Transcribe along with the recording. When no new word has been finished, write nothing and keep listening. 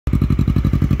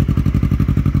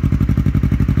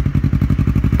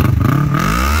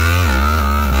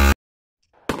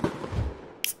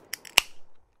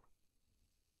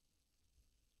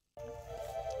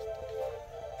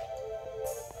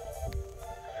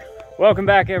Welcome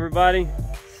back, everybody.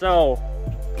 So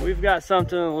we've got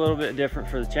something a little bit different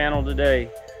for the channel today.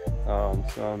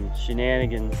 Some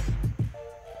shenanigans.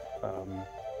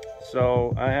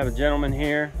 So I have a gentleman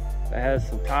here that has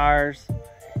some tires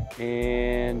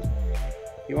and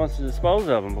he wants to dispose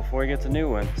of them before he gets a new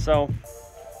one. So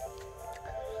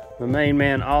the main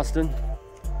man, Austin.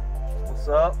 What's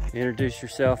up? Introduce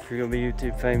yourself. You're gonna be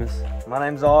YouTube famous. My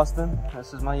name's Austin.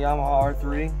 This is my Yamaha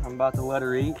R3. I'm about to let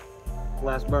her eat.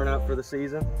 Last burnout for the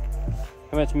season.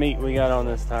 How much meat we got on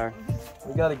this tire?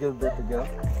 We got a good bit to go.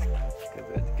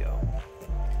 Good bit to go.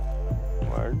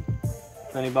 Word.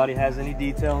 If anybody has any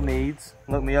detail needs,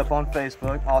 look me up on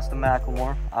Facebook, Austin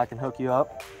McLemore. I can hook you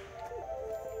up.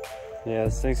 Yeah,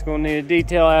 this thing's gonna need a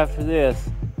detail after this.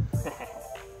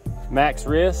 Max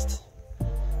wrist.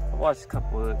 I watched a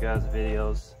couple of the guys'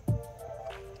 videos.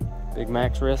 Big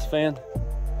Max wrist fan?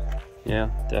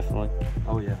 Yeah, definitely.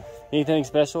 Oh yeah. Anything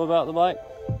special about the bike?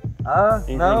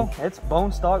 No, it's bone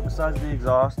stock besides the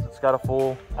exhaust. It's got a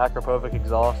full Akrapovic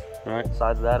exhaust. Right.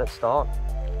 Besides that, it's stock.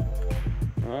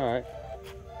 All right.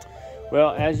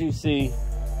 Well, as you see,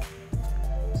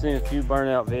 I've seen a few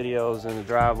burnout videos in the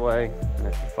driveway, and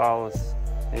if you follow us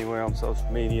anywhere on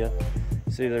social media,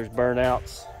 you see there's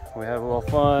burnouts. We have a little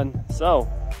fun. So,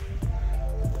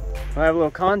 I have a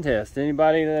little contest.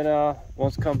 Anybody that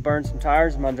wants to come burn some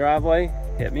tires in my driveway,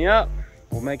 hit me up.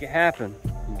 We'll make it happen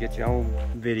and get your own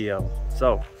video.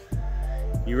 So,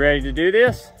 you ready to do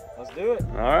this? Let's do it.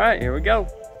 All right, here we go.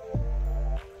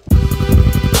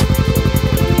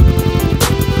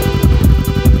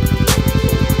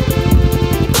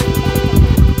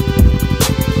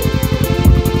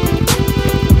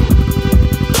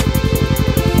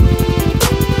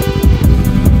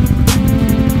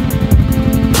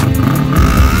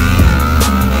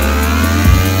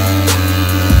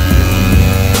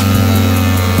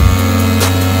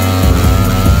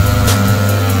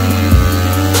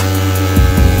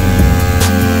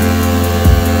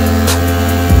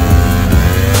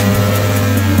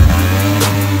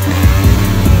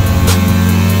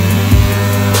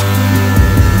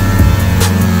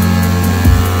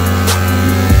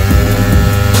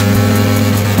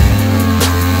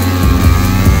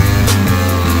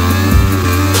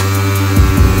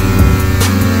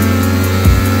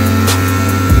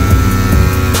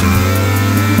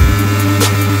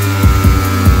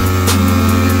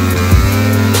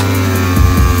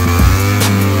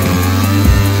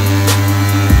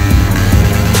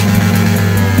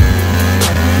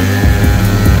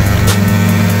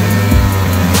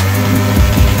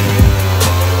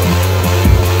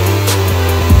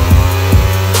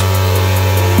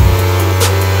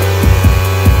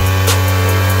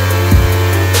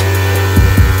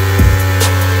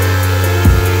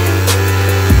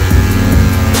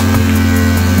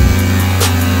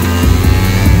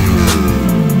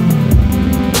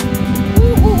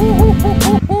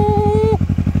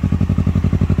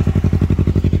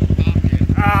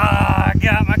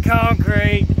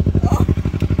 Concrete. Oh.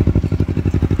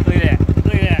 Look at that.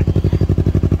 Look at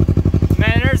that.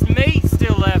 Man, there's meat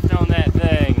still left on that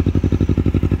thing.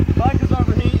 Bike is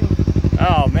overheating.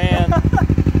 Oh, man.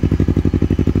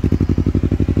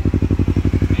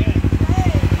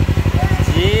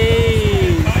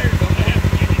 Jeez.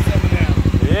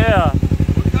 Yeah.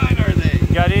 What kind are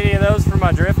they? Got any of those for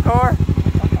my drift car?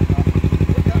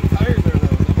 What kind of tires are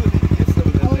those? I'm looking to get some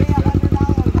of them next time.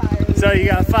 $100 tires. So you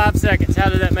got 5 seconds. How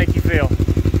did that make you feel?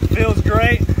 Feels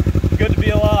great. Good to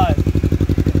be alive.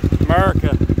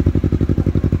 America.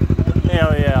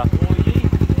 Hell yeah.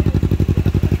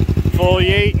 Full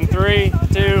yeet in 3,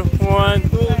 2, 1.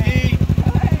 Full yeet.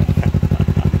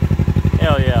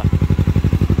 Hell yeah.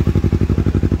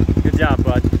 Good job,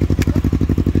 bud.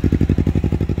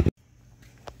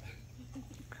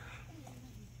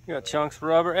 You got chunks of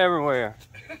rubber everywhere.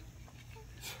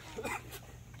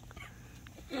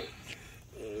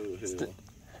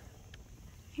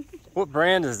 What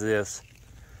brand is this?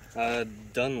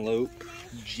 Dunlop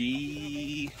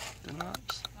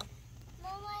G-Max.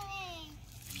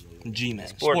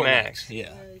 Sport Max.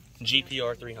 Yeah.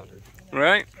 GPR 300.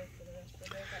 Right?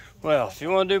 Well, if you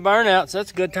want to do burnouts,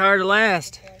 that's a good tire to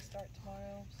last. It's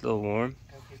a little warm.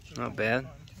 Not bad.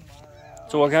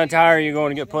 So what kind of tire are you going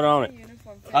to get put on it?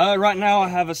 Right now I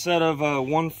have a set of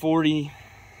 140.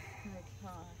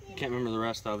 Can't remember the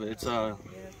rest of it. It's the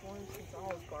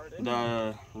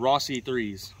Rossi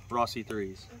 3s.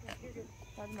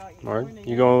 Martin,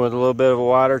 you going with a little bit of a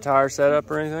wider tire setup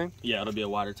or anything? Yeah, it'll be a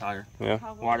wider tire. Yeah.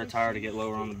 Wider tire to get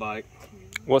lower on the bike.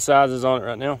 What size is on it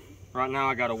right now? Right now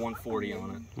I got a 140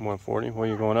 on it. 140. What are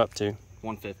you going up to?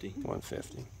 150.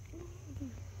 150.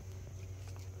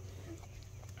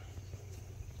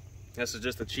 This is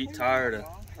just a cheap tire to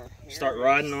start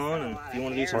riding on, and if you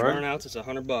want to do some burnouts, it's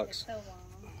 $100.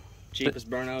 Cheapest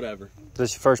burnout ever. Is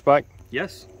this your first bike?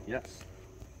 Yes, yes.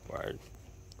 Word.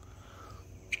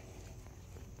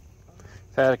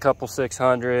 I've had a couple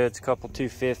 600s, a couple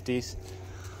 250s.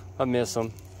 I miss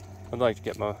them. I'd like to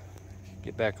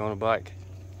get back on a bike.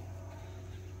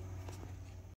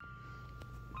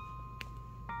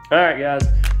 All right, guys.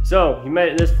 So you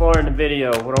made it this far in the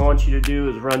video. What I want you to do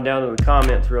is run down to the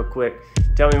comments real quick.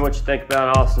 Tell me what you think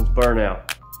about Austin's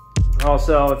burnout.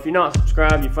 Also, if you're not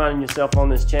subscribed, you're finding yourself on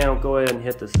this channel, go ahead and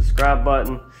hit the subscribe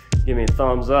button. Give me a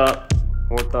thumbs up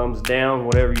or thumbs down,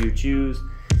 whatever you choose.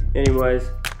 Anyways,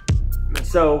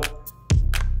 so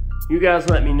you guys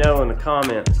let me know in the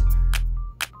comments,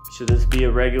 should this be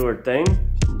a regular thing?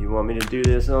 Do you want me to do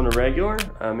this on a regular?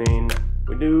 I mean,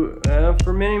 we do,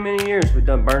 for many years, we've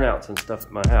done burnouts and stuff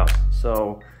at my house.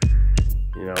 So,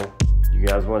 you know, you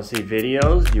guys want to see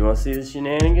videos? Do you want to see the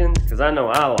shenanigans? Because I know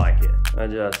I like it.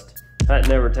 I'd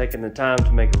never taken the time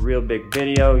to make a real big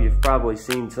video. You've probably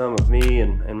seen some of me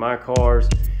and my cars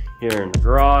here in the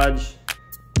garage.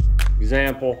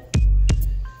 Example,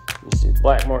 you see the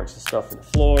black marks and stuff in the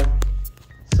floor.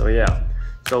 So yeah,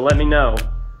 so let me know,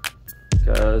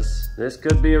 because this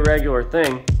could be a regular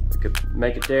thing. We could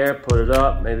make it there, put it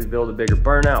up, maybe build a bigger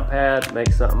burnout pad,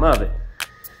 make something of it.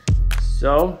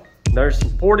 So there's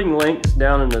supporting links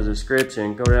down in the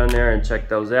description. Go down there and check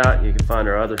those out. You can find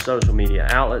our other social media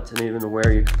outlets and even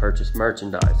where you can purchase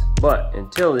merchandise. But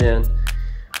until then,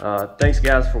 thanks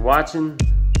guys for watching.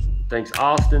 Thanks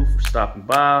Austin for stopping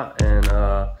by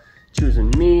and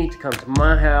choosing me to come to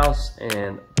my house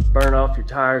and burn off your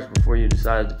tires before you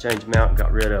decided to change them out and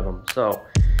got rid of them. So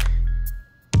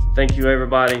thank you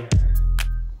everybody.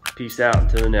 Peace out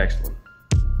until the next one.